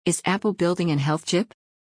Is Apple building an health chip?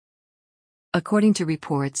 According to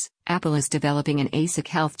reports, Apple is developing an ASIC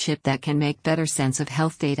health chip that can make better sense of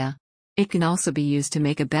health data. It can also be used to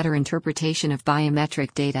make a better interpretation of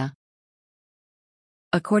biometric data.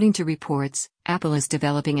 According to reports, Apple is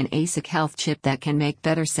developing an ASIC health chip that can make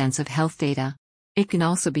better sense of health data. It can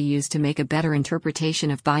also be used to make a better interpretation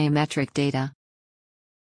of biometric data.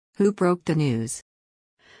 Who broke the news?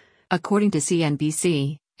 According to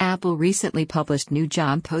CNBC, Apple recently published new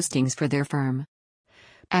job postings for their firm.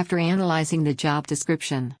 After analyzing the job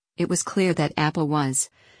description, it was clear that Apple was,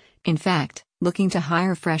 in fact, looking to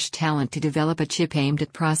hire fresh talent to develop a chip aimed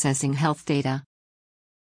at processing health data.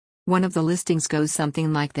 One of the listings goes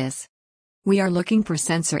something like this. We are looking for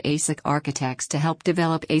sensor ASIC architects to help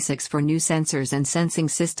develop ASICs for new sensors and sensing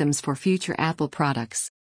systems for future Apple products.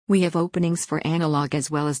 We have openings for analog as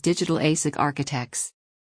well as digital ASIC architects.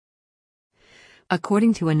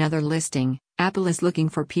 According to another listing, Apple is looking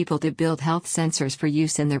for people to build health sensors for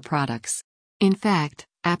use in their products. In fact,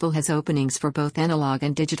 Apple has openings for both analog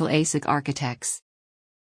and digital ASIC architects.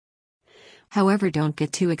 However, don't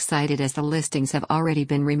get too excited as the listings have already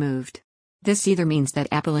been removed. This either means that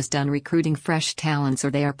Apple is done recruiting fresh talents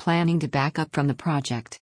or they are planning to back up from the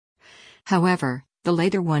project. However, the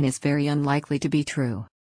later one is very unlikely to be true.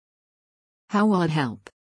 How will it help?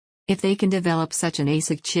 If they can develop such an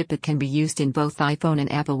ASIC chip, it can be used in both iPhone and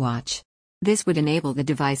Apple Watch. This would enable the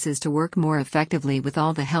devices to work more effectively with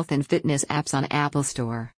all the health and fitness apps on Apple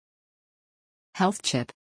Store. Health chip.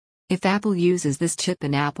 If Apple uses this chip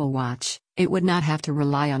in Apple Watch, it would not have to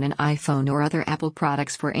rely on an iPhone or other Apple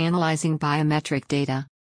products for analyzing biometric data.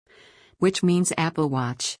 Which means Apple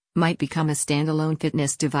Watch might become a standalone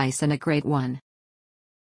fitness device, and a great one.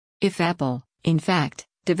 If Apple, in fact,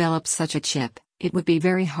 develops such a chip, it would be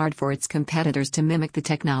very hard for its competitors to mimic the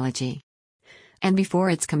technology. And before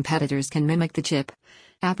its competitors can mimic the chip,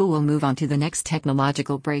 Apple will move on to the next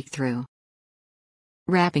technological breakthrough.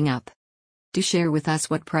 Wrapping up. Do share with us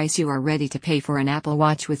what price you are ready to pay for an Apple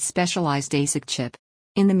Watch with specialized ASIC chip.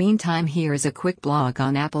 In the meantime, here is a quick blog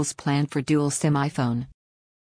on Apple's plan for dual SIM iPhone.